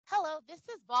Hello, this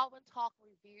is Baldwynn Tawlk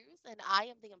Reviews, and I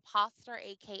am the imposter,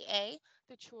 aka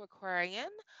the True Aquarian.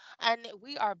 And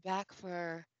we are back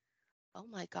for, oh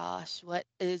my gosh, what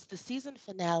is the season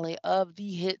finale of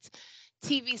the hit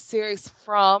TV series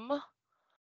from?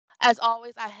 As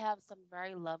always, I have some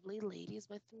very lovely ladies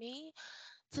with me.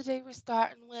 Today we're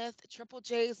starting with Triple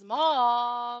J's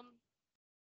mom.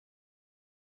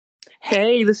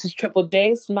 Hey, this is Triple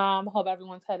J's mom. Hope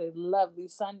everyone's had a lovely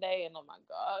Sunday. And oh my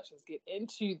gosh, let's get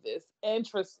into this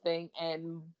interesting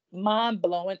and mind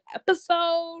blowing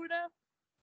episode.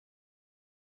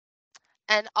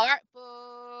 And Art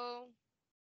Boo.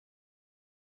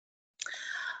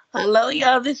 Hello,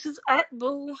 y'all. This is Art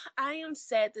Boo. I am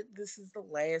sad that this is the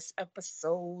last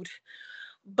episode,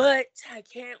 but I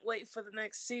can't wait for the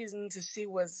next season to see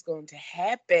what's going to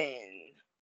happen.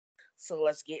 So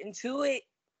let's get into it.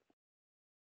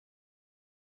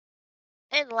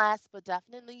 And last but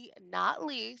definitely not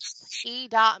least, E.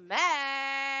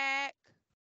 Mac.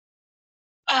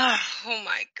 Oh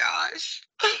my gosh.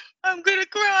 I'm gonna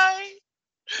cry.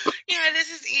 Yeah,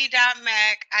 this is E.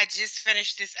 Mac. I just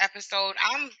finished this episode.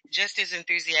 I'm just as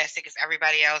enthusiastic as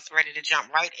everybody else, ready to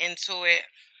jump right into it.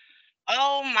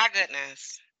 Oh my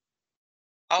goodness.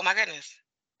 Oh my goodness.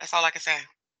 That's all I can say.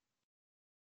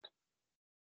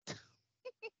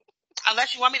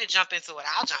 Unless you want me to jump into it,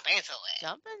 I'll jump into it.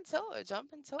 Jump into it. Jump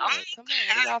into Okay. it. Come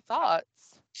on. What are y'all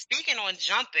thoughts? Speaking on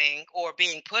jumping or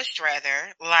being pushed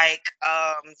rather, like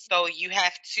so you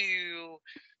have to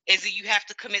is it you have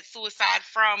to commit suicide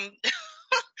from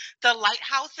the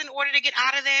lighthouse in order to get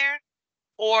out of there?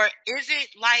 Or is it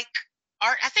like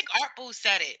Art? I think Art Boo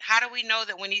said it. How do we know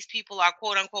that when these people are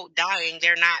quote unquote dying,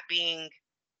 they're not being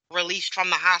released from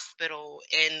the hospital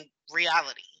in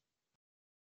reality?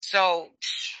 So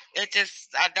it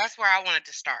just that's where I wanted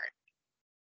to start.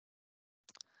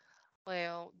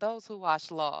 Well, those who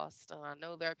watch Lost, and I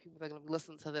know there are people that are going to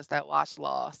listen to this that watch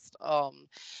Lost.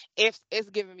 If it's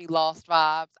giving me Lost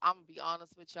vibes, I'm gonna be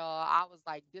honest with y'all. I was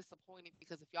like disappointed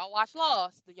because if y'all watch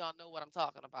Lost, then y'all know what I'm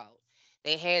talking about.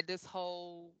 They had this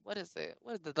whole what is it?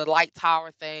 What is the light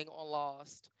tower thing on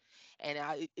Lost? And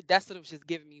that's what it was just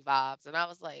giving me vibes. And I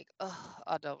was like, oh,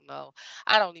 I don't know.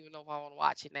 I don't even know if I want to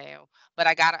watch it now. But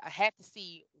I have to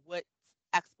see what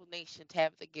explanation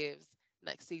Tabitha gives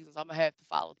next season. So I'm gonna have to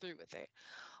follow through with it.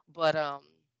 But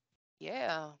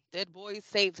yeah, Dead Boys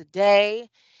saved the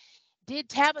day. Did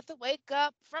Tabitha wake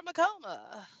up from a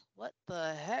coma? What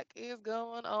the heck is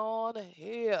going on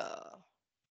here?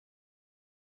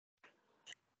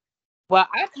 Well,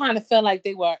 I kind of feel like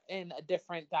they were in a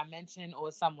different dimension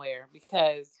or somewhere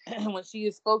because when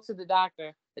she spoke to the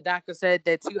doctor said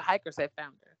that two hikers had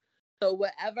found her. So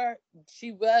wherever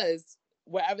she was,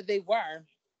 wherever they were,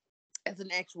 as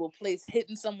an actual place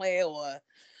hidden somewhere or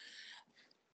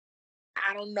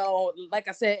I don't know, like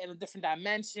I said, in a different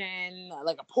dimension,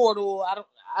 like a portal.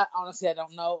 I honestly, I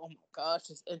don't know. Oh my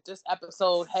gosh, this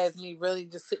episode has me really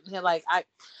just sitting here like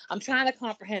I'm trying to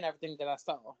comprehend everything that I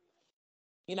saw,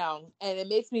 and it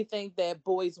makes me think that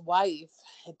Boy's wife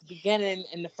at the beginning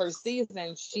in the first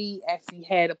season, she actually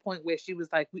had a point where she was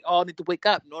like, we all need to wake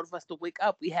up. In order for us to wake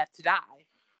up, we have to die.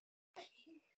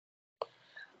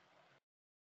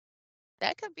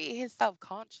 That could be his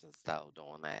self-conscious though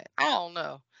doing that. I don't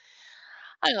know.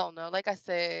 I don't know. Like I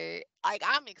said, like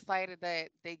I'm excited that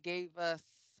they gave us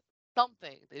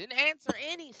something. They didn't answer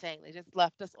anything. They just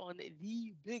left us on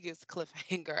the biggest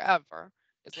cliffhanger ever.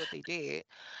 Is what they did.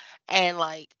 And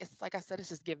like it's like I said, it's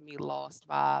just giving me lost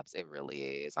vibes. It really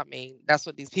is. I mean, that's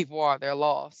what these people are. They're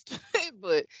lost.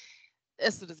 But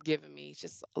that's what it's giving me.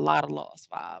 Just a lot of lost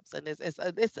vibes. And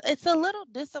it's a little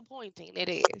disappointing. It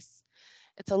is.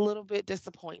 It's a little bit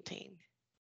disappointing,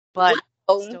 but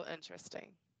Well, still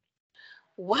interesting.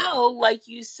 like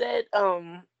you said,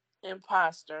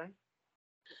 imposter.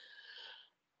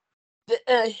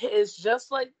 It's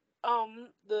just like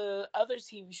the other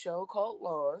TV show called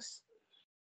Lost,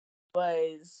 but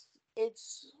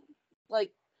it's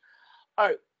like, all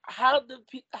right, how did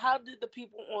the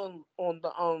people on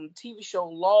the TV show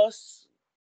Lost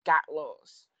got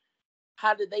lost?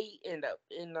 How did they end up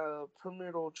in a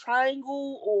Bermuda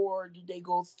Triangle, or did they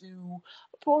go through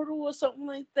a portal or something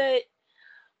like that?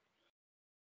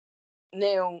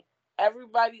 Now,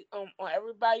 everybody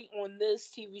on this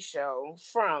TV show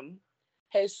from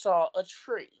has saw a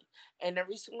tree, and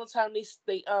every single time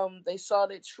they saw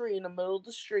that tree in the middle of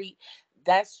the street,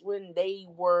 that's when they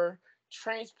were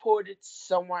transported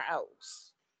somewhere else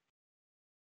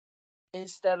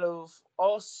instead of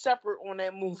all separate on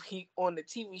that movie on the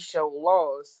TV show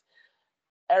Lost.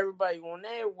 Everybody on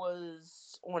there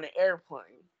was on an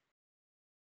airplane.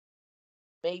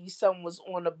 maybe someone was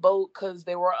on a boat because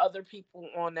there were other people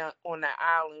on that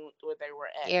island where they were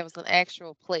at. Yeah, it was an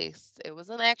actual place. It was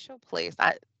an actual place.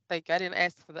 I didn't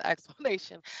ask for the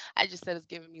explanation. I just said it's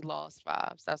giving me lost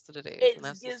vibes. That's what it is, and It's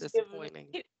that's what's just giving me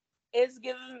disappointing. it's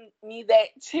giving me that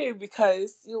too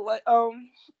because you like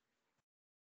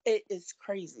it is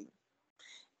crazy.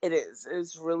 It is.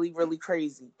 It's really really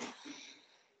crazy.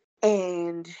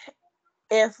 And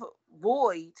if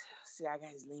Boyd, see, I got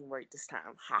his name right this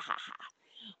time. Ha ha ha.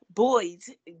 Boyd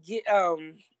get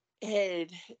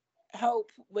had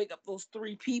help wake up those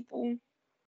three people,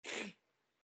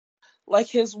 like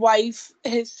his wife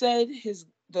has said. His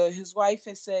wife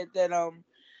has said that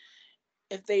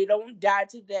if they don't die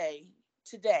today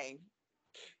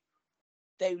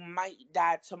they might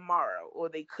die tomorrow, or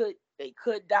they could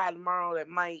die tomorrow. That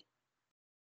might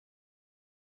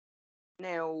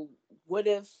now. What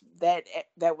if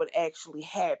that would actually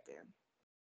happen?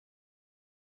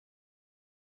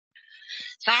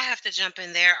 So I have to jump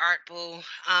in there, Art Boo,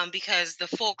 because the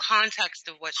full context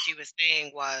of what she was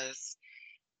saying was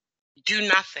do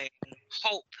nothing.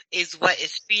 Hope is what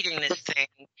is feeding this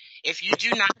thing. If you do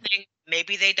nothing,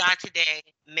 maybe they die today,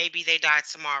 maybe they die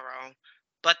tomorrow,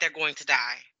 but they're going to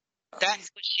die. That's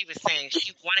what she was saying.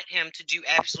 She wanted him to do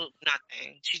absolutely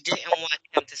nothing. She didn't want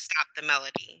him to stop the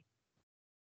melody.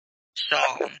 So,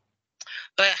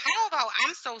 but how about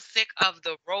I'm so sick of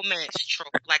the romance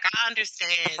trope. Like I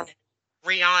understand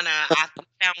Rihanna, I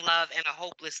found love in a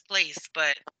hopeless place,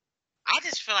 but I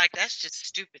just feel like that's just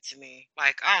stupid to me.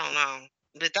 Like I don't know,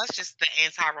 but that's just the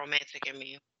anti-romantic in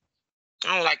me.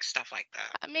 I don't like stuff like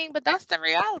that. I mean, but that's the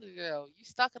reality, though. You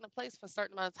stuck in a place for a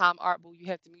certain amount of time, art, but you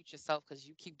have to mute yourself because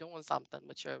you keep doing something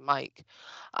with your mic.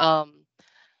 Um,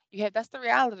 that's the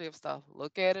reality of stuff.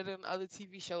 Look at it in other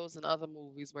TV shows and other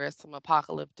movies where it's some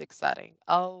apocalyptic setting.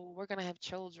 Oh, we're gonna have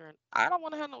children. I don't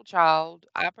want to have no child.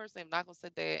 I personally am not gonna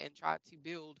sit there and try to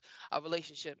build a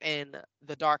relationship in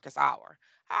the darkest hour.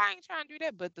 I ain't trying to do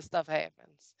that, but the stuff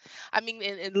happens. I mean,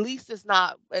 and at least it's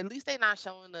not. At least they're not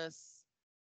showing us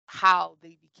how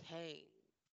they became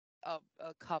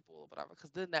a couple or whatever,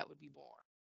 because then that would be boring.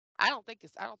 I don't think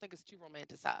it's too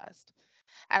romanticized.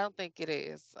 I don't think it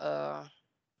is.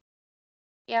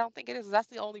 Yeah, I don't think it is. That's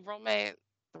the only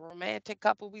the romantic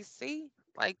couple we see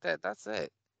like that. That's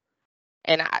it.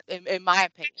 And in my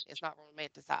opinion, it's not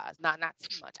romanticized. Not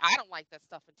too much. I don't like that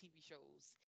stuff in TV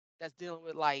shows that's dealing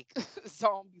with like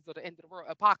zombies or the end of the world,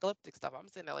 apocalyptic stuff. I'm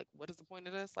sitting there like, what is the point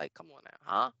of this? Like, come on now,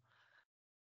 huh?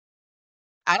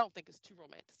 I don't think it's too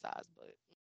romanticized,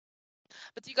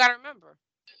 but you got to remember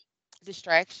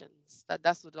distractions.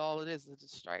 That's what all it is. A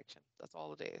distraction. That's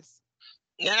all it is.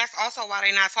 Yeah, that's also why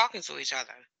they're not talking to each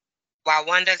other. While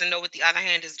one doesn't know what the other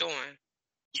hand is doing.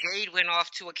 Jade went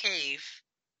off to a cave.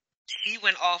 She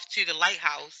went off to the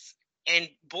lighthouse, and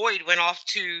Boyd went off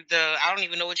to the I don't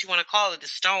even know what you want to call it, the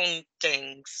stone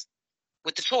things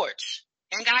with the torch,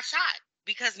 and got shot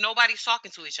because nobody's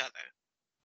talking to each other.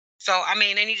 So I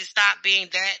mean, they need to stop being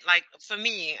that. Like for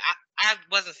me, I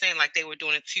wasn't saying like they were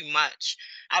doing it too much.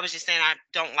 I was just saying I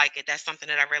don't like it. That's something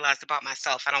that I realized about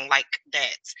myself. I don't like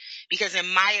that because, in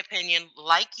my opinion,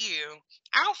 like you,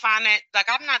 I don't find that like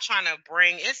I'm not trying to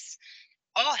bring. It's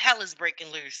all hell is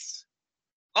breaking loose.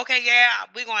 Okay, yeah,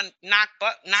 we're going to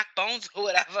knock bones or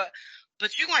whatever,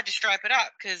 but you're going to have to strap it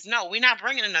up because no, we're not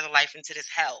bringing another life into this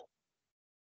hell.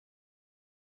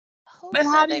 Who But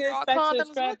how said do they you brought expect to condoms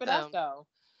strap with it up them? though?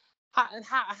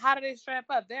 How do they strap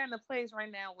up? They're in a place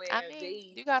right now I where mean,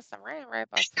 they. you got saran wrap,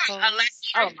 I It's not suppose.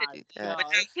 Oh You my could electricity do that.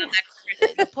 god. without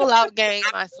The electricity. pull-out game,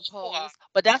 I'm I sure. suppose.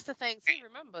 But that's the thing too.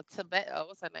 Remember, Tibet.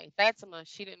 What's her name? Fatima.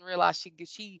 She didn't realize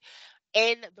she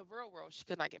in the real world she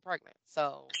could not get pregnant.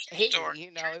 So True hey, story.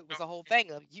 True it was a story. whole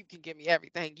thing of you can give me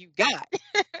everything you got,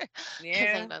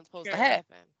 because Yeah, ain't nothing supposed to sure.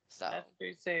 happen. That's So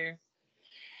true too.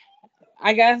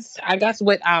 I guess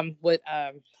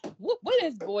what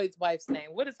is Boyd's wife's name?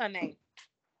 What is her name?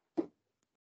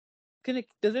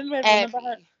 Does anybody remember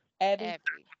her? Abby, Abby.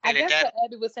 Abby. I And the guess dad what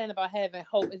Abby was saying about having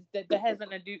hope is that has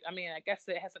something to do. I mean, I guess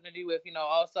it has something to do with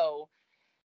also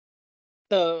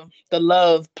the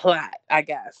love plot. I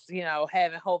guess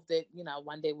having hope that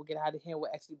one day we'll get out of here and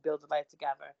we'll actually build a life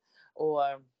together,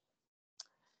 or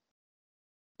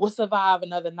we'll survive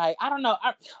another night. I don't know.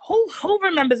 Who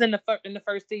remembers in the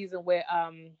first season where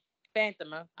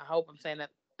Phantom? I hope I'm saying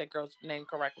that girl's name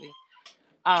correctly.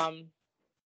 Um,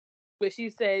 where she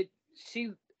said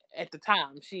she at the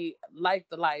time she liked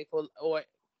the life or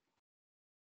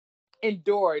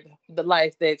endured the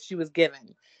life that she was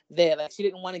given there. Like she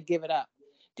didn't want to give it up.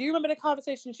 Do you remember the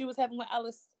conversation she was having with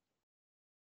Alice?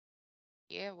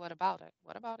 Yeah. What about it?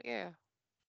 What about it? Yeah.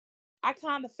 I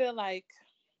kind of feel like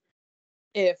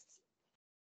if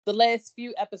the last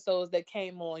few episodes that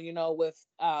came on, with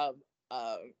uh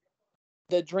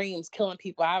the dreams killing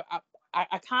people.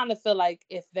 I kind of feel like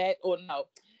if that, or no,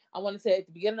 I want to say at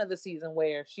the beginning of the season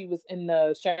where she was in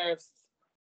the sheriff's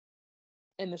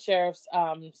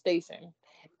station,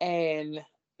 and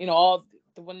all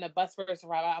when the bus first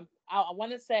arrived, I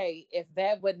want to say if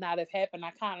that would not have happened,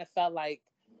 I kind of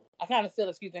feel,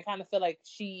 excuse me, I kind of feel like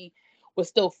she would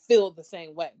still feel the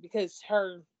same way, because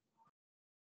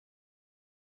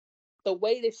the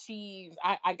way that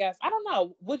I guess, I don't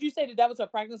know, would you say that was her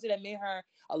pregnancy that made her,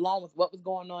 along with what was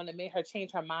going on, that made her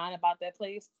change her mind about that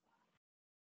place?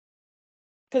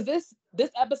 Because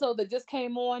this episode that just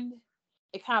came on,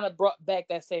 it kind of brought back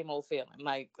that same old feeling.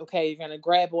 Like, okay, you're gonna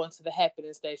grab onto the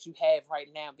happiness that you have right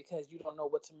now because you don't know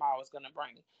what tomorrow is gonna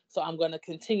bring. So I'm gonna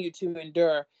continue to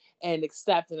endure and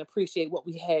accept and appreciate what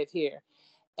we have here.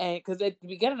 And because at the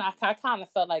beginning, I kind of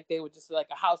felt like they were just like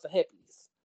a house of hippies,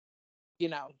 you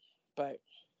know. But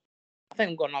I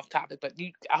think I'm going off topic. But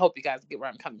I hope you guys get where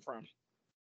I'm coming from.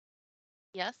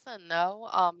 Yes and no.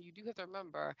 You do have to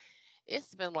remember,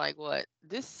 it's been like what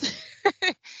this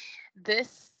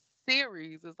this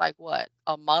series is like what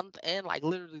a month in, like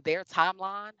literally their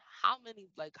timeline. How many,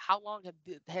 like how long has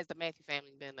the Matthew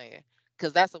family been there?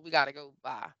 Because that's what we got to go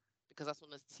by. Because that's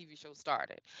when this TV show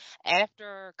started.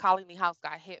 After Colleen House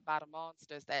got hit by the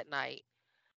monsters that night,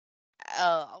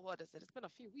 what is it? It's been a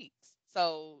few weeks.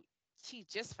 So she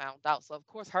just found out. So of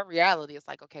course her reality is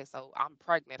like, okay, so I'm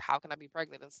pregnant. How can I be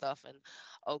pregnant and stuff? And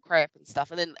oh crap and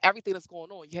stuff. And then everything that's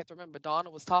going on, you have to remember Donna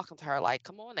was talking to her like,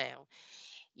 come on now.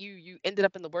 You ended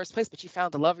up in the worst place, but you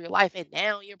found the love of your life and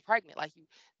now you're pregnant. Like you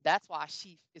that's why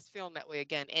she is feeling that way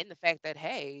again. And the fact that,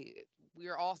 hey,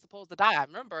 we're all supposed to die.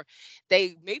 Remember,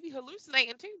 they may be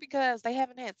hallucinating too because they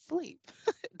haven't had sleep.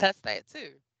 That's that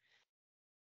too.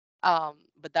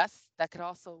 But that could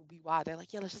also be why they're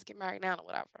like, yeah, let's just get married now or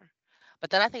whatever. But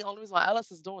then I think the only reason why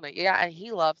Ellis is doing it, yeah, and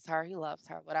he loves her,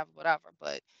 whatever, whatever.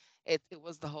 But it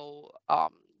was the whole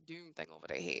doom thing over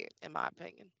their head, in my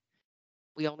opinion.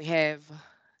 We only have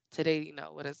today,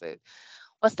 what is it?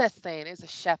 What's that saying? There's a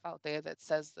chef out there that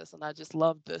says this, and I just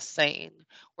love this saying.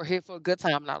 We're here for a good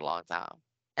time, not a long time.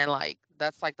 And like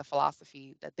that's like the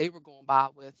philosophy that they were going by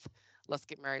with let's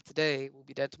get married today, we'll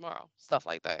be dead tomorrow. Stuff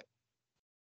like that.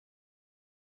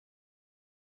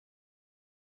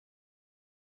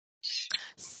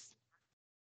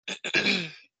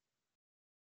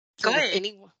 Go So does ahead.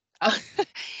 anyone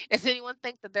does anyone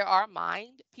think that there are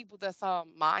people that's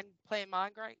mind playing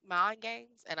mind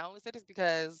games? And I only say this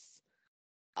because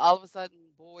all of a sudden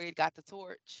Boyd got the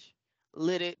torch,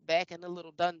 lit it back in the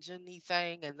little dungeon-y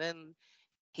thing, and then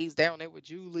he's down there with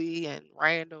Julie and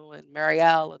Randall and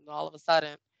Marielle, and all of a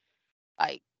sudden,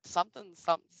 like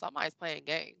somebody's playing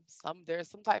games. There's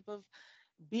some type of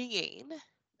being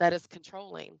that is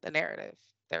controlling the narrative.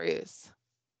 There is.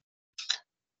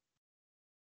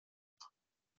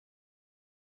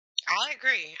 I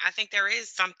agree. I think there is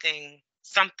something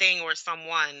or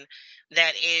someone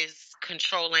that is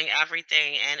controlling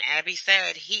everything. And Abby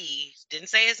said he didn't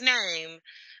say his name,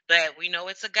 but we know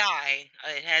it's a guy.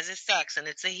 It has his sex, and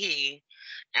it's a he.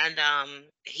 And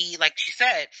he, like she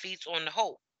said, feeds on the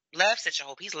hope, laughs at your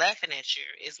hope. He's laughing at you,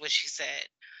 is what she said.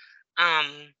 Um,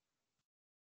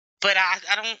 but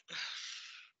I don't.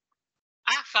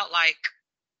 I felt like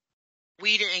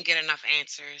we didn't get enough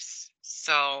answers,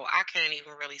 so I can't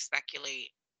even really speculate.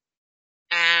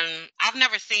 And I've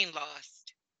never seen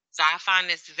Lost. So I find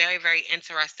this very, very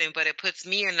interesting, but it puts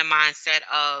me in the mindset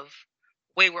of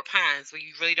Wayward Pines, where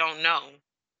you really don't know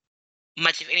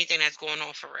much of anything that's going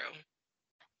on for real.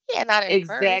 Yeah, not at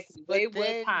first, Exactly. but Wayward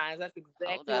then Pines. That's hold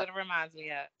exactly up. what it reminds me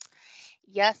of.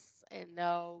 Yes and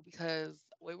no, because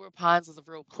Wayward Pines was a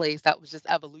real place that was just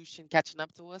evolution catching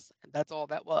up to us, and that's all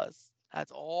that was.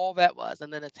 That's all that was.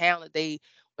 And then a town that they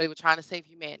were trying to save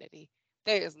humanity.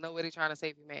 There is no way they're trying to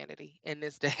save humanity in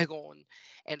this daggone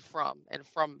and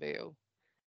fromville.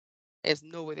 There's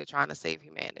no way they're trying to save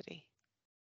humanity.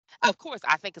 Of course,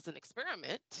 I think it's an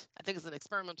experiment. I think it's an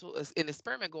experiment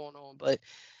going on, but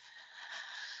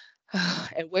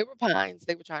and Wayward Pines,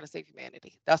 they were trying to save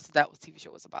humanity. That's what that was TV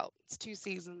show was about. It's 2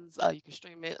 seasons. You can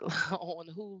stream it on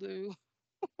Hulu.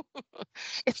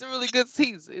 It's a really good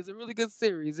season. It's a really good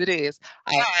series. It is.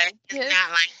 I am But so it's not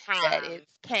pissed like that prom.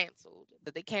 it's canceled.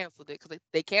 That they canceled it because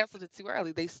they canceled it too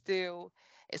early. It still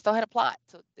had a plot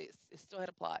to this. It still had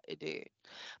a plot. It did.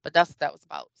 But that's what that was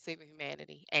about, saving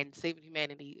humanity and saving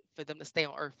humanity for them to stay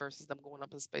on Earth versus them going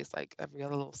up in space like every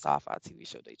other little sci-fi TV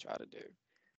show they try to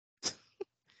do.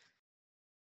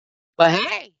 But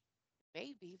hey,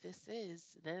 maybe this is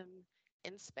them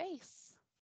in space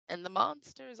and the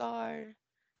monsters are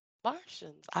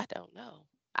Martians. I don't know.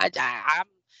 I'm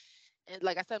and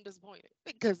like I said, I'm disappointed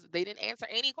because they didn't answer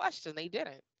any question. They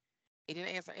didn't. They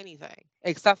didn't answer anything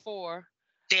except for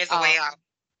There's a way um out.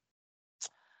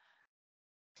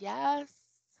 yes.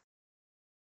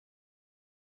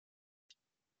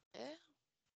 Yeah.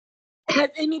 Has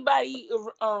anybody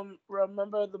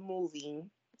remember the movie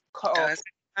called Does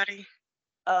anybody?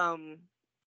 um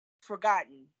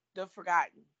Forgotten? The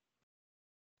Forgotten.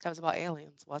 That was about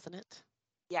aliens, wasn't it?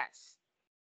 Yes.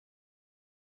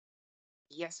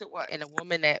 Yes, it was. And a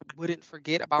woman that wouldn't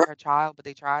forget about her child, but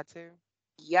they tried to.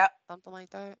 Yep. Something like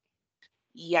that.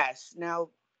 Yes. Now,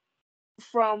 it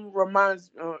reminds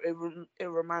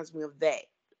me of that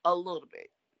a little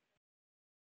bit.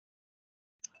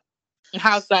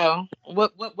 How so?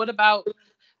 What about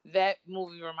that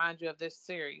movie reminds you of this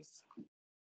series?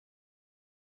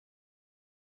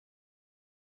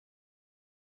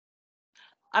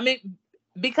 I mean,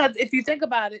 because if you think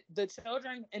about it, the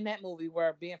children in that movie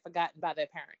were being forgotten by their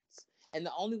parents, and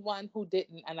the only one who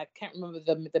didn't, and I can't remember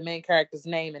the main character's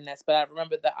name in this, but I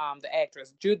remember the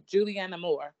actress Juliana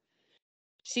Moore.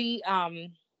 She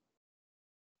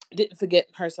didn't forget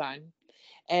her son,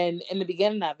 and in the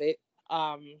beginning of it,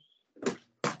 um,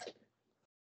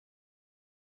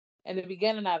 in the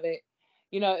beginning of it,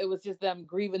 it was just them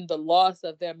grieving the loss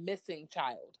of their missing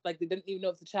child. Like they didn't even know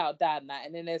if the child died or not.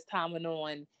 And then as time went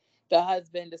on, the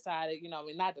husband decided, I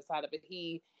mean, not decided, but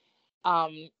he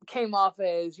came off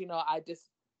as,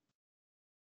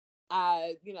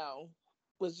 I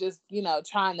was just,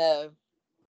 trying to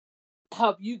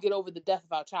help you get over the death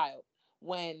of our child.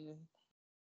 When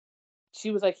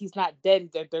she was like, he's not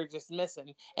dead, they're just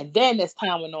missing. And then as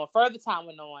time went on, further time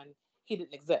went on, he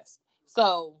didn't exist.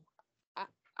 So I,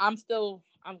 I'm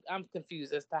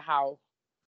confused as to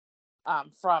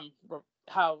from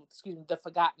how the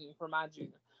Forgotten reminds you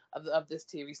of this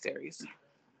TV series.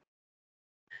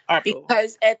 Arpo.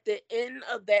 Because at the end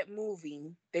of that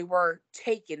movie, they were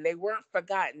taken. They weren't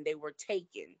forgotten. They were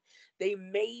taken. They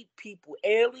made people.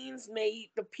 Aliens made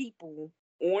the people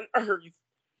on Earth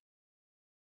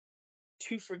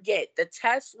to forget. The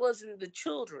test wasn't the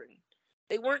children.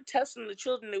 They weren't testing the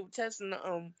children. They were testing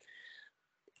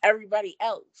everybody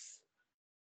else.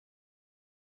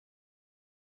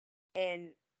 And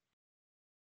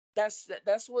that's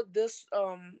what this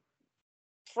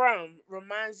from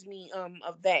reminds me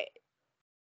of that,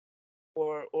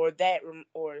 or that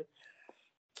or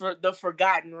for the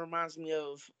Forgotten reminds me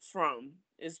of from,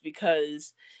 is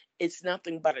because it's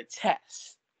nothing but a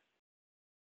test.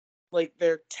 Like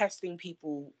they're testing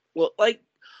people. Well, like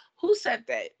who said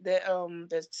that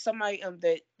somebody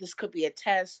that this could be a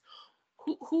test.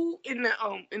 Who in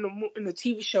the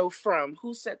TV show From,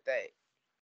 who said that?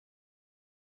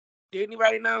 Do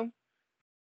anybody know?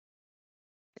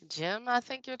 Jim, I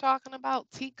think you're talking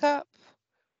about teacup.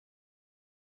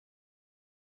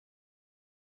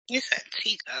 You said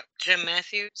teacup. Jim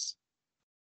Matthews.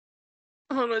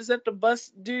 I don't know. Is that the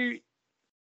bus dude?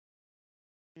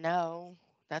 No,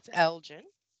 that's Elgin.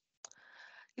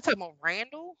 You talking about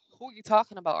Randall? Who are you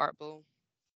talking about, Art Boo?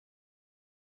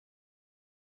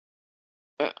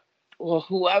 Uh, well,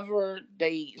 whoever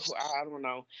I don't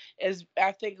know. As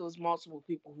I think it was multiple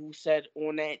people who said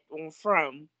on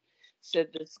From said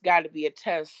there's got to be a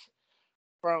test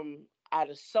from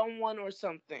either someone or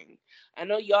something. I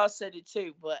know y'all said it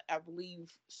too, but I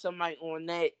believe somebody on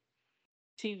that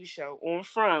TV show on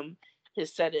From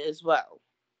has said it as well.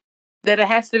 That it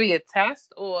has to be a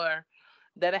test, or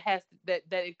that that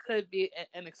it could be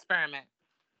an experiment.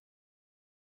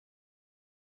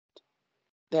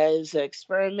 That is an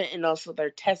experiment, and also they're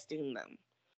testing them.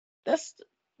 That's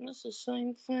that's the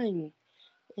same thing.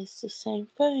 It's the same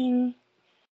thing.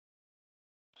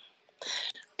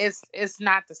 It's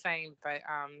not the same, but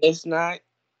It's not.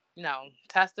 no,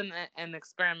 testing and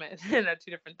experiment are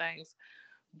two different things.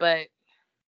 But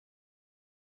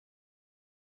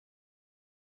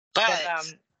but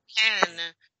But can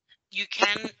you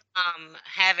can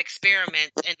have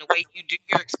experiments, and the way you do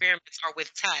your experiments are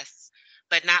with tests,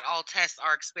 but not all tests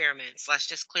are experiments. Let's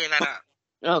just clear that up.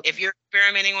 Okay. If you're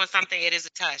experimenting on something, it is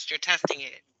a test. You're testing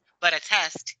it. But a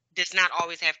test does not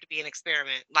always have to be an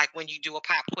experiment, like when you do a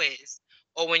pop quiz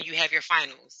or when you have your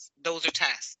finals. Those are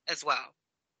tests as well.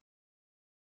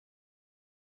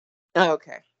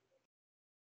 Okay.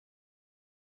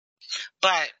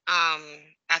 But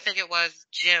I think it was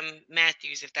Jim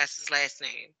Matthews, if that's his last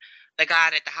name, the guy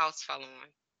that the house fell on.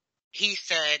 He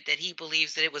said that he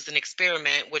believes that it was an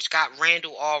experiment, which got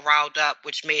Randall all riled up,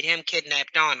 which made him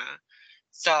kidnap Donna.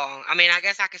 So, I mean, I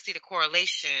guess I could see the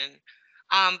correlation.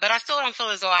 But I still don't feel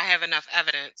as though I have enough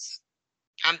evidence.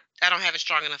 I don't have a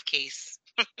strong enough case.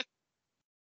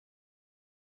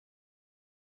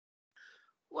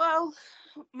 Well,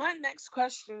 my next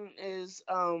question is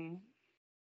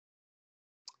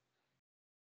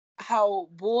how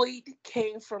Boyd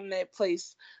came from that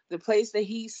place, the place that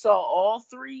he saw all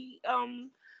three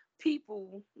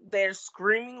people there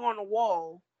screaming on the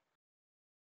wall,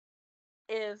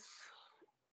 if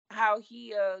how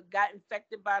he got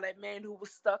infected by that man who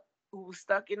was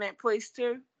stuck in that place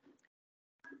too.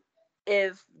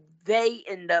 If they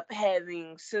end up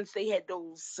having, since they had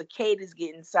those cicadas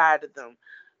get inside of them,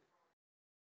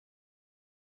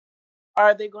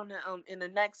 are they gonna in the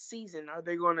next season, are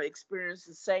they gonna experience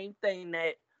the same thing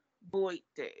that Boyd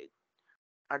did?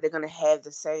 Are they gonna have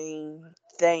the same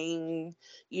thing?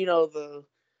 You know, the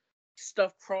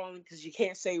stuff crawling, because you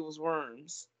can't say it was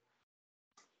worms.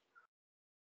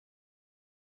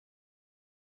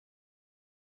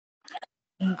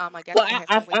 I guess Well, we'll have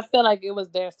to I wait. feel like it was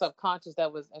their subconscious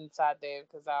that was inside there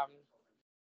because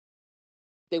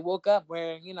they woke up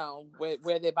where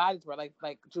where their bodies were,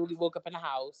 like Julie woke up in the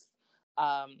house.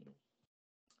 um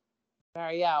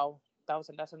Marielle,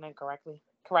 that's her name, correct,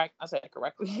 I said it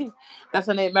correctly. That's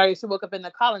her name, Mary. She woke up in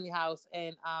the colony house,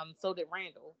 and so did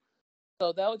Randall.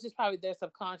 So that was just probably their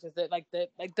subconscious, that like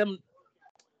them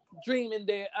dreaming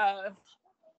their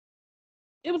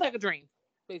it was like a dream,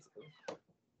 basically.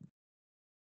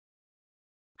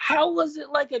 How was it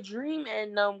like a dream?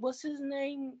 And what's his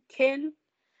name? Ken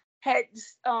had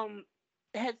um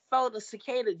had felt a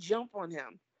cicada jump on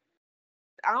him.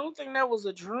 I don't think that was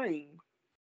a dream.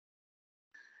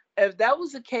 If that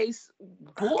was the case,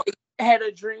 Boy had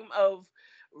a dream of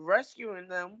rescuing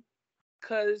them,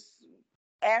 because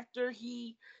after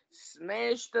he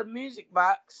smashed the music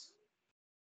box,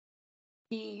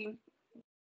 he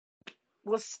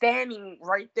was standing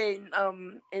right there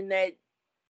in that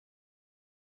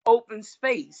open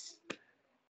space.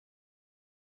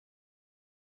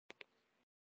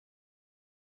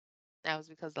 That was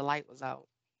because the light was out,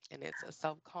 and it's a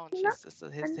self-conscious. It's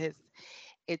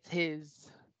it's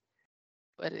his.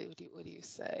 What do you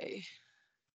say?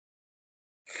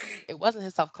 It wasn't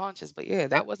his self-conscious, but yeah,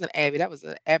 that wasn't Abby. That was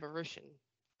an aberration.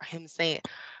 Him saying,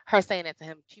 her saying that to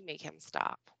him to make him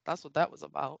stop. That's what that was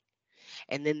about.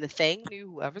 And then the thing knew,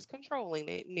 whoever's controlling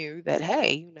it knew that,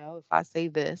 hey, if I say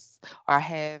this or I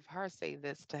have her say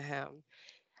this to him,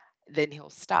 then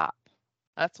he'll stop.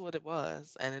 That's what it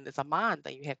was. And then it's a mind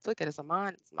thing. You have to look at it as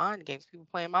it's mind games. People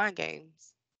playing mind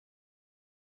games.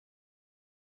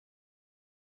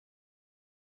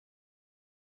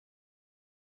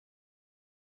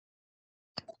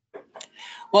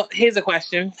 Well, here's a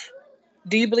question: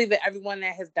 do you believe that everyone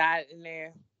that has died in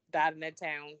that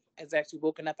town is actually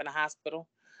woken up in a hospital,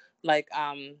 like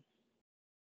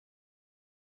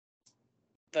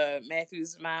the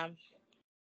Matthews mom?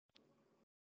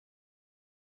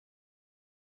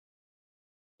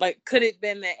 Like, could it have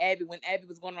been that Abby, when Abby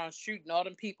was going around shooting all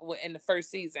them people in the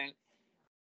first season,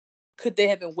 could they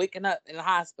have been waking up in the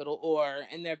hospital or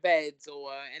in their beds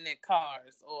or in their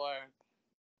cars or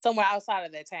somewhere outside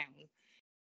of their town?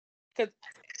 Because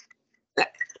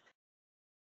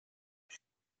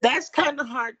That's kind of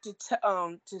hard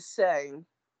to say.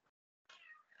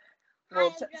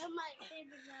 Well,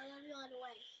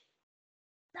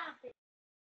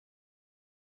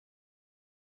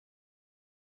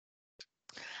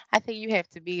 I think you have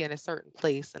to be in a certain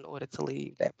place in order to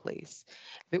leave that place.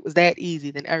 If it was that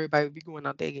easy, then everybody would be going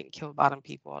out there getting killed by them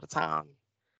people all the time.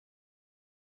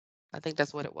 I think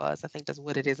that's what it was. I think that's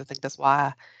what it is. I think that's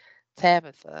why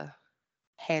Tabitha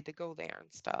had to go there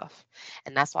and stuff.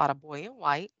 And that's why the boy in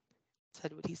white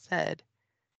said what he said.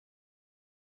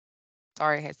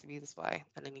 Sorry, it has to be this way.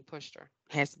 And then he pushed her.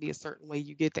 It has to be a certain way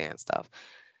you get there and stuff.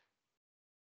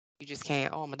 You just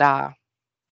can't, oh, I'm going to die.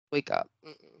 Wake up.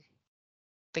 Mm-mm.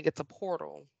 I think it's a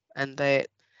portal. And that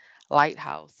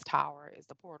lighthouse tower is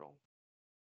the portal.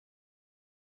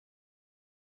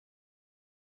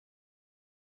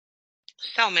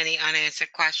 So many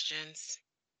unanswered questions.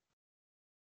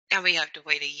 And we have to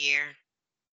wait a year.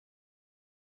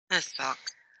 That sucks.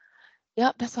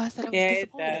 Yep, that's why I said I was yeah, it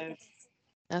disappointed. does.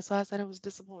 That's why I said I was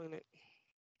disappointed.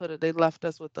 But they left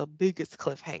us with the biggest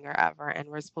cliffhanger ever, and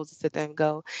we're supposed to sit there and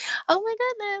go, "Oh my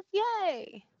goodness,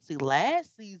 yay!" See,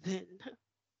 last season,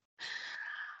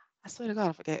 I swear to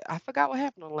God, I forgot what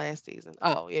happened on last season.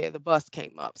 Oh yeah, the bus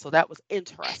came up, so that was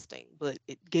interesting. But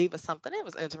it gave us something. It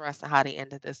was interesting how they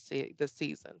ended this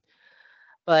season,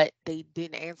 but they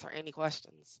didn't answer any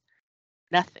questions.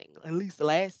 Nothing. At least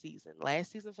last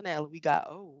season finale, we got,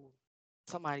 oh,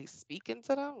 somebody speaking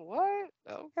to them. What?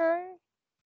 Okay.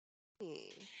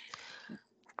 Hmm.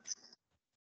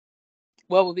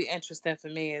 What would be interesting for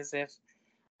me is if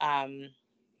um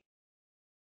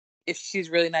if she's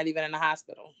really not even in the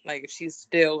hospital, like if she's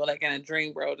still like in a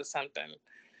dream world or something.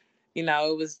 You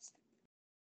know,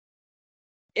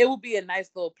 it would be a nice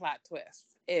little plot twist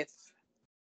if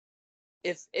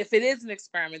it is an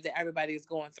experiment that everybody is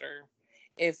going through,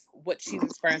 if what she's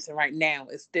experiencing right now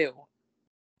is still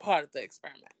part of the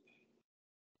experiment.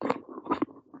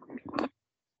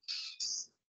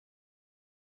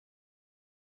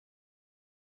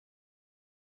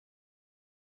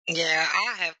 Yeah,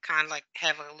 I have kind of like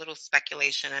have a little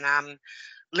speculation, and I'm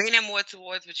leaning more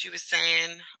towards what you were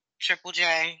saying, Triple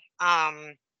J.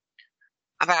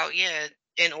 About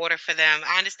in order for them,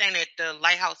 I understand that the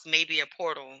lighthouse may be a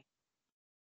portal,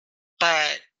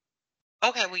 but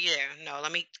okay, well, no,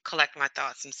 let me collect my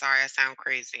thoughts. I'm sorry, I sound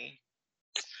crazy.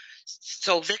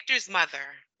 So Victor's mother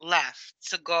left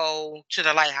to go to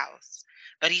the lighthouse,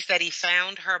 but he said he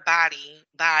found her body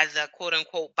by the quote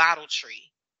unquote bottle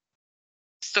tree.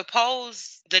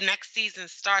 Suppose the next season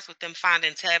starts with them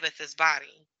finding Tabitha's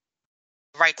body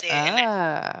right there in that.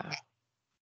 Ah,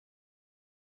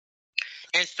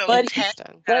 And so But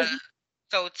interesting.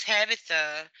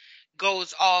 Tabitha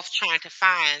goes off trying to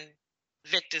find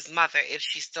Victor's mother if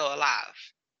she's still alive.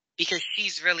 Because she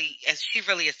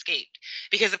really escaped.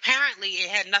 Because apparently it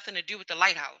had nothing to do with the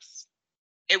lighthouse.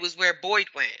 It was where Boyd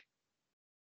went.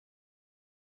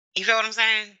 You feel what I'm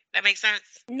saying? That makes sense?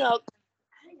 no,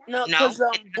 No? because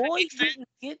It doesn't Boyd make sense? didn't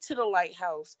get to the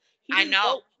lighthouse. He I didn't know.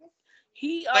 go.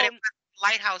 He But it was the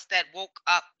lighthouse that woke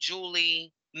up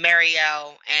Julie,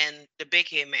 Marielle, and the big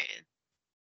head man.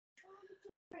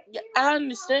 Yeah, I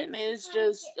understand that. It's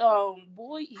just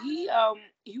Boyd.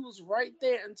 He was right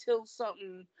there until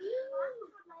something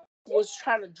was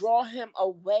trying to draw him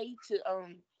away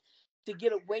to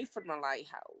get away from the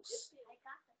lighthouse.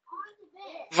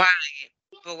 Right.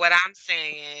 But what I'm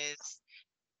saying is,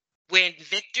 when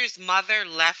Victor's mother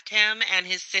left him and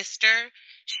his sister,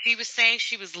 she was saying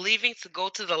she was leaving to go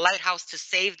to the lighthouse to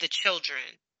save the children.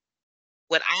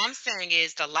 What I'm saying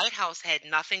is the lighthouse had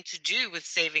nothing to do with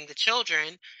saving the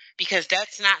children, because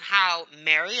that's not how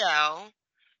Marielle,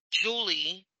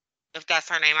 Julie, if that's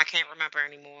her name, I can't remember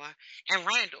anymore, and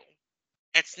Randall.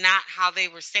 That's not how they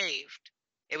were saved.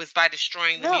 It was by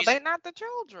destroying the No, music. they not the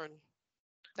children.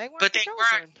 They weren't But the they were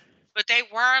children. but they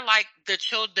were like the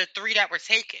three that were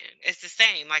taken. It's the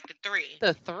same, like the three.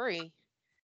 The three.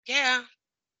 Yeah.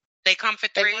 They come for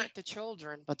They three? weren't the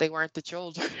children, but they weren't the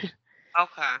children.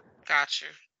 Okay. Got you.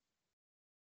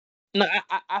 No,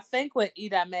 I think what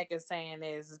Eda Mac is saying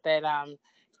is that um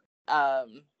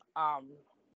um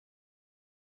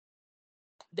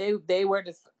they were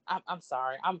just I'm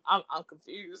sorry I'm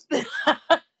confused.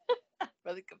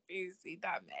 Really confused,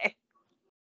 Eda Mac.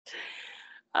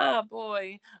 Oh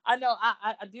boy, I know.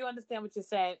 I do understand what you're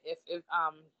saying.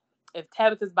 If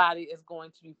Tabitha's body is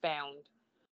going to be found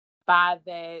by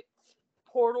that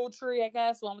portal tree, I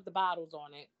guess, one with the bottles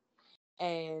on it,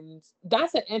 and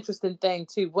that's an interesting thing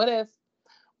too. What if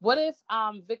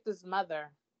Victor's mother,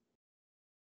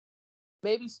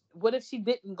 maybe what if she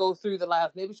didn't go through the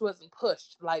lives? Maybe she wasn't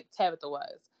pushed like Tabitha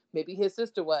was. Maybe his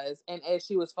sister was, and as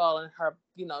she was falling,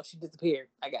 she disappeared,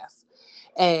 I guess,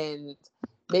 and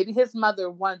maybe his mother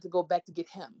wanted to go back to get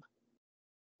him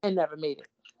and never made it.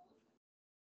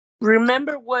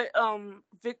 remember what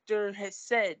Victor has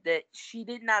said, that she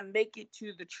did not make it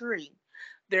to the tree.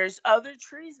 There's other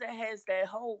trees that has that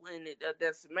hole in it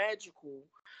that's magical,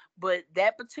 but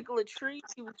that particular tree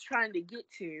she was trying to get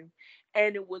to,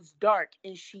 and it was dark,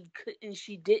 and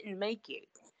she didn't make it.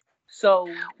 So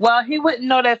Well, he wouldn't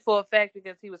know that for a fact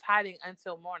because he was hiding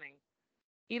until morning.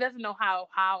 He doesn't know how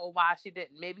or why she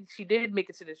didn't. Maybe she did make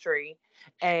it to the tree,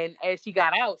 and as she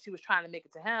got out, she was trying to make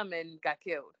it to him and got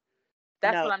killed.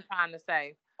 That's no, what I'm trying to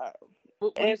say. uh,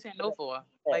 What are you and saying no for?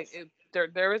 Like yes.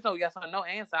 there is no yes or no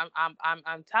answer.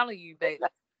 I'm telling you that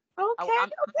Okay, I'm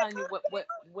telling you what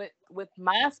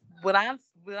my what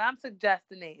I'm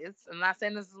suggesting is. I'm not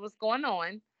saying this is what's going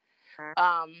on. okay.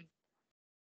 Um,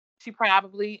 she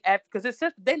probably after because his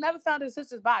sister they never found his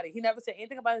sister's body. He never said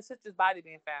anything about his sister's body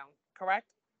being found. Correct?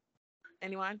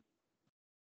 Anyone?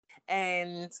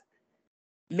 And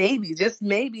maybe just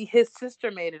maybe his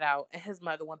sister made it out and his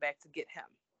mother went back to get him,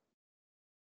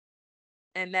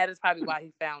 and that is probably why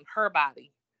he found her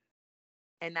body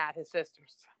and not his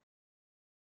sister's.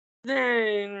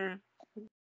 Then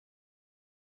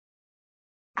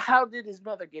how did his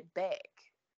mother get back?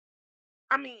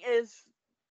 I mean, if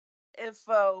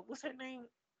what's her name?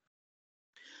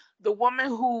 The woman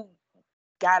who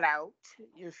got out,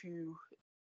 if you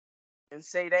and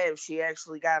say that if she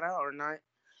actually got out or not.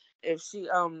 If she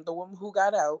the woman who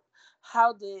got out,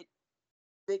 how did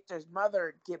Victor's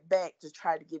mother get back to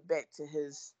try to get back to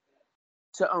his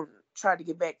to tried to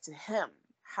get back to him.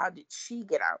 How did she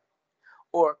get out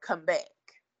or come back?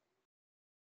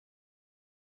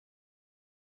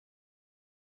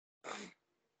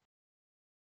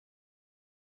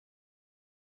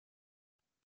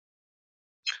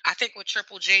 I think what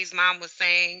Triple J's mom was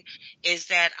saying is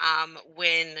that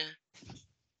when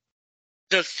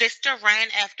the sister ran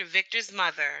after Victor's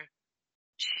mother,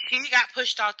 she got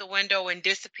pushed out the window and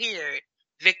disappeared.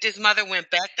 Victor's mother went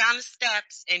back down the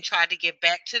steps and tried to get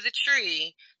back to the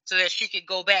tree so that she could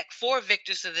go back for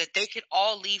Victor so that they could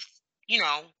all leave,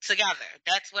 together.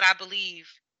 That's what I believe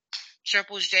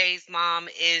Triple J's mom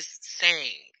is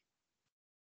saying.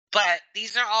 But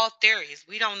these are all theories.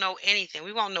 We don't know anything.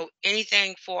 We won't know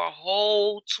anything for a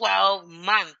whole 12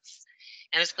 months.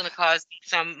 And it's going to cause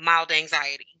some mild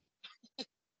anxiety.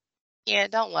 Yeah,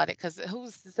 don't let it, because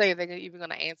who's to say they're even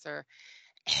going to answer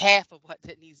half of what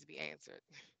that needs to be answered?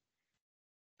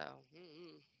 So,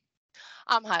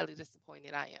 I'm highly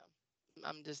disappointed. I am.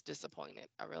 I'm just disappointed.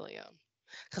 I really am.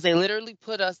 Because they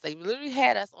literally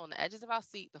had us on the edges of our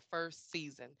seat the first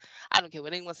season. I don't care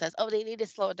what anyone says. Oh, they need to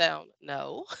slow it down.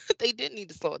 No, they didn't need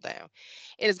to slow it down.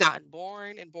 It has gotten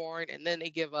boring and boring, and then they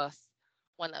give us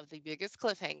one of the biggest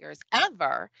cliffhangers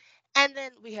ever. And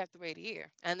then we have to wait a year.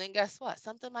 And then guess what?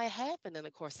 Something might happen in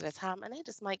the course of that time, and they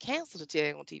just might cancel the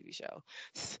daggone TV show.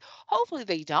 Hopefully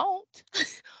they don't,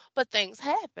 but things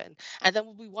happen. And then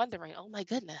we'll be wondering, oh my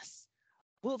goodness,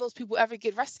 will those people ever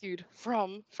get rescued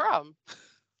from?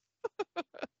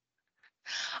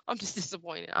 I'm just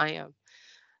disappointed. I am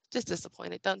just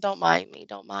disappointed. Don't mind me.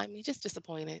 Don't mind me. Just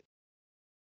disappointed.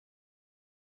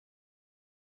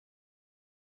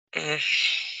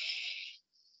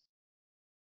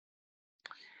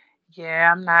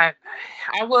 Yeah, I'm not.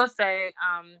 I will say,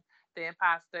 the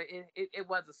Imposter. It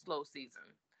was a slow season.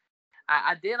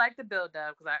 I did like the build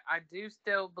up because I do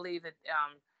still believe that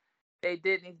they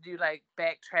did need to do like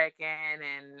backtracking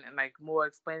and like more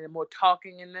explaining, more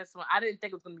talking in this one. I didn't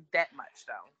think it was gonna be that much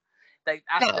though. Like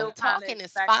I No, still kind of talking is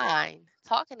expected, fine.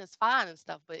 Talking is fine and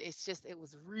stuff, but it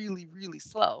was really, really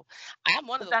slow. I'm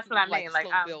one of but those that's what people I who like mean. a Like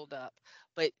slow build up,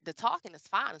 but the talking is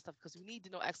fine and stuff because we need to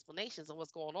know explanations of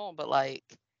what's going on. But like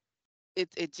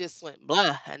it just went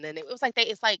blah, and then it was like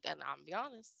it's like, and I'm be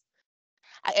honest.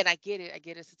 And I get it. I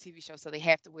get it's a TV show, so they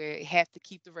have to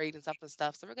keep the ratings up and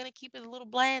stuff. So we're gonna keep it a little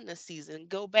bland this season and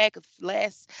go back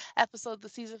last episode of the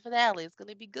season finale. It's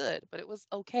gonna be good, but it was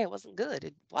okay. It wasn't good.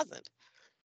 It wasn't.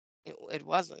 It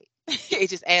wasn't. It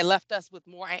just and left us with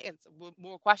with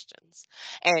more questions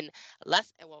and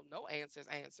less. Well, no answers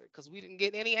answered because we didn't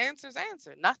get any answers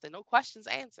answered. Nothing. No questions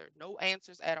answered. No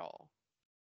answers at all.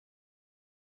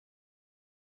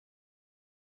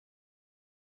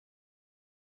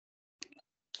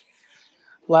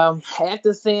 well,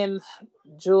 after seeing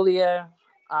Julia,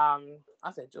 I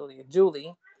said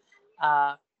Julie,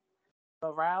 uh,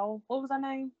 Morale. What was her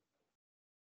name?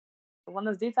 The one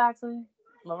that's detoxing.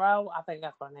 Morale, I think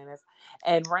that's what her name is.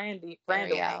 And Randall,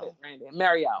 I said Ariel. Randy,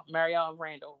 Marielle, and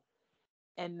Randall.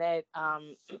 And that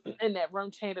in that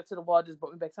room chained up to the wall just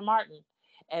brought me back to Martin,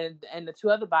 and the two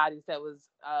other bodies that was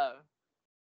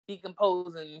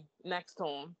decomposing next to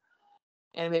him,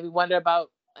 and it made me wonder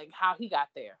about like how he got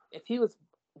there. If he was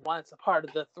once a part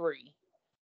of the three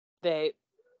that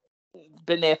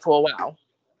been there for a while.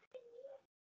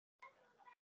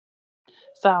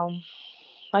 So,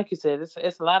 like you said,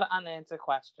 it's a lot of unanswered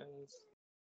questions.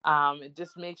 It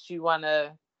just makes you want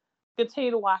to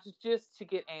continue to watch it just to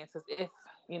get answers.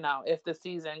 If the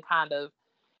season kind of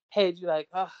had you like,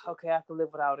 oh, okay, I have to live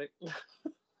without it,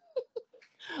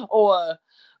 or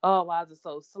oh, why is it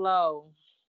so slow?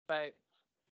 But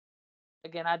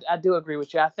again, I do agree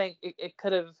with you. I think it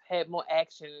could have had more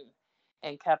action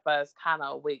and kept us kind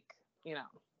of awake. You know,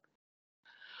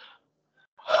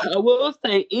 I will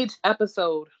say each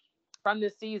episode from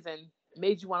this season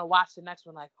made you want to watch the next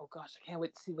one. Like, oh gosh, I can't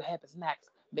wait to see what happens next.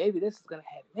 Maybe this is gonna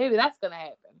happen. Maybe that's gonna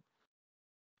happen.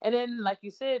 And then, like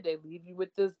you said, they leave you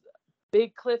with this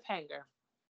big cliffhanger.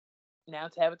 Now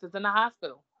Tabitha's in the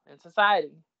hospital in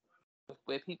society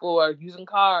where people are using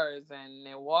cars and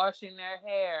they're washing their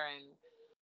hair and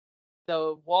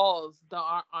the walls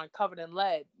aren't covered in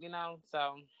lead.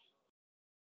 So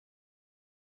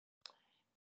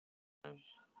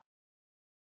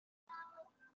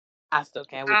I still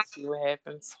can't wait I to see what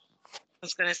happens.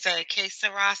 was going to say, que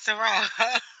sera, sera.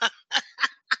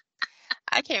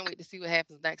 I can't wait to see what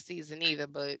happens next season either,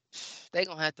 but they're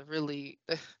gonna have to really.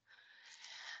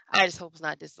 I just hope it's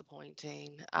not disappointing.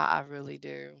 I really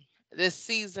do. This You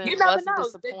season never wasn't know.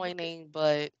 disappointing,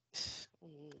 but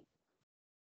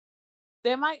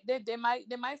they might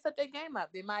set their game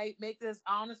up. They might make this,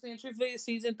 honestly and truthfully,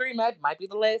 season 3 might be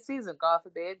the last season, God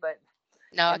forbid, but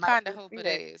No, I it might kind of just hope be it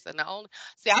that. is. And the only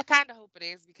see, I kind of hope it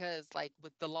is because like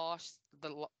with the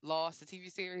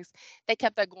TV series, they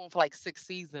kept that going for like 6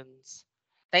 seasons.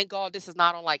 Thank God this is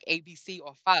not on like ABC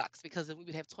or Fox because then we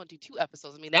would have 22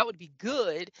 episodes. I mean, that would be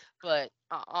good, but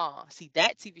See,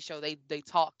 that TV show they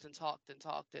talked and talked and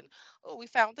talked and oh, we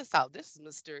found this out. This is a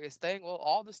mysterious thing. Well,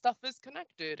 all the stuff is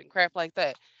connected and crap like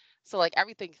that. So like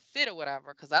everything fit or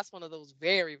whatever, because that's one of those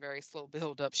very, very slow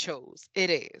build up shows. It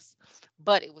is,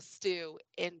 but it was still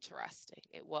interesting.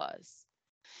 It was.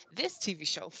 This TV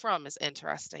show from is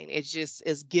interesting. It just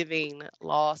is giving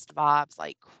Lost vibes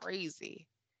like crazy.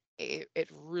 It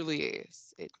really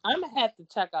is. I'm gonna have to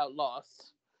check out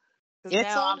Lost because It's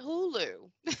now on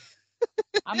Hulu.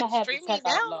 I'm gonna have to Streaming check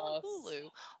now out on Lost. Hulu.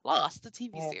 Lost, the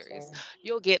TV I have series.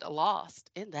 You'll get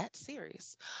lost in that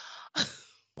series.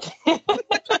 to. And in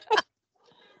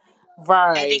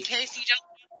Right. case you don't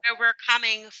know where we're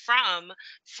coming from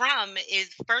is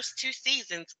first two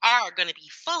seasons are going to be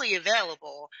fully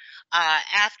available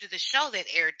after the show that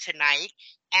aired tonight,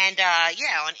 and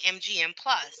yeah, on MGM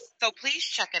Plus. So please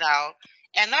check it out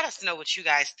and let us know what you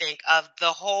guys think of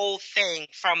the whole thing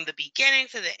from the beginning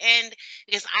to the end,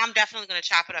 because I'm definitely going to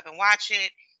chop it up and watch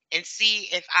it and see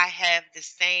if I have the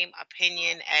same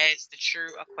opinion as the true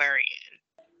Aquarian.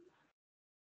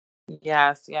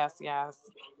 Yes, yes, yes.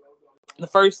 The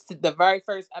very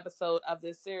first episode of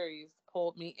this series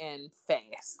pulled me in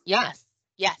fast. Yes.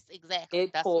 Yes, exactly.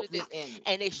 It That's what pulled it me is. in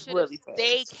And they should have really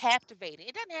stayed fast. captivating.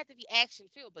 It doesn't have to be action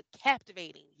filled, but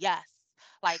captivating. Yes.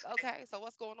 Like, okay, so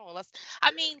what's going on?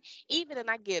 I mean, even and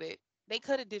I get it. They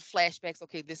could have did flashbacks.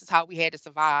 Okay, this is how we had to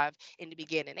survive in the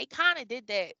beginning. They kind of did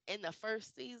that in the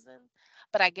first season,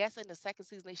 but I guess in the second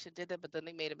season they should did that. But then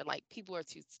they made it been like people are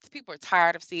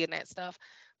tired of seeing that stuff.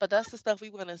 But that's the stuff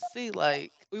we want to see.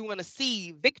 Like we want to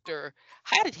see Victor.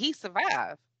 How did he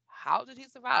survive? How did he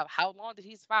survive? How long did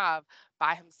he survive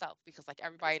by himself? Because like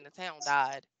everybody in the town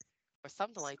died or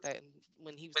something like that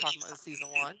when he was talking about in season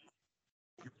one.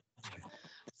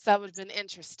 So that would have been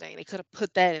interesting. They could have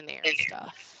put that in there and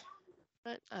stuff.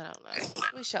 But I don't know.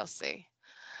 We shall see.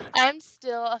 I'm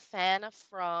still a fan of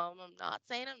From. I'm not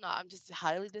saying I'm not. I'm just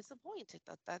highly disappointed.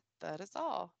 That is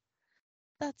all.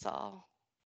 That's all.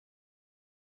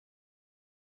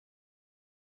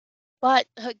 But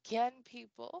again,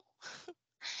 people,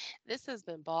 this has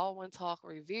been Baldwin Talk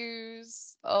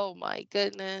Reviews. Oh my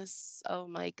goodness. Oh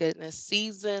my goodness.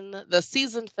 The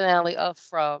season finale of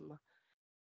From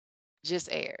just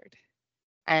aired.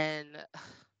 And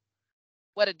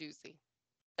what a doozy.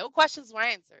 No questions were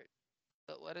answered,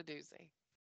 but what a doozy.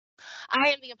 I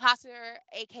am the imposter,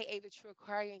 aka the true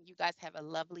Aquarian. You guys have a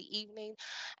lovely evening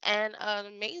and an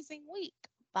amazing week.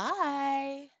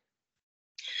 Bye.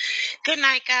 Good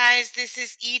night, guys. This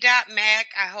is Mac.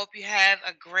 I hope you have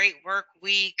a great work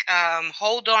week.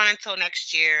 Hold on until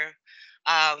next year.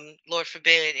 Lord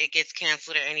forbid it gets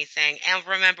canceled or anything. And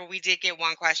remember, we did get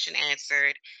one question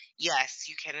answered. Yes,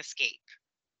 you can escape.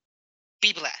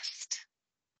 Be blessed.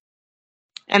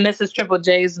 And this is Triple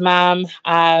J's mom.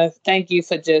 Thank you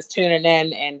for just tuning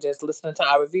in and just listening to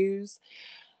our reviews.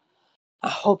 I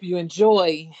hope you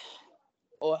enjoy,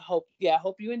 I hope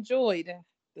you enjoyed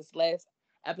this last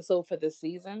episode for this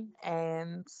season.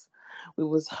 And we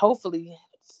will hopefully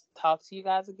talk to you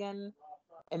guys again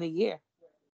in a year.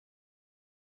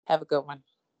 Have a good one.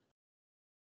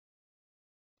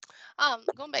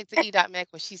 Going back to Mac,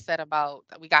 what she said about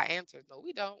we got answers. No,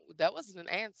 we don't. That wasn't an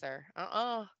answer.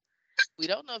 We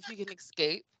don't know if you can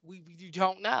escape. You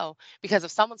don't know because if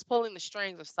someone's pulling the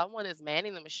strings, if someone is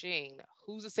manning the machine,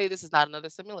 who's to say this is not another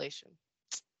simulation?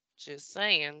 Just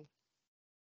saying.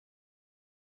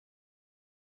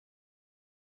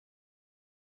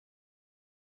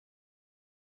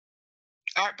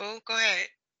 Art Boo, go ahead.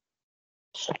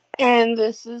 And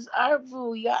this is our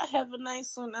boo. Y'all have a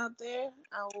nice one out there.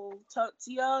 I will talk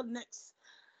to y'all next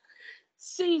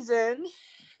season.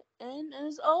 And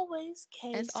as always,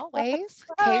 As case. always,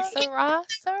 que sera,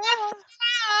 sera.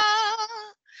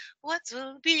 What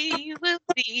will be, will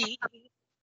be.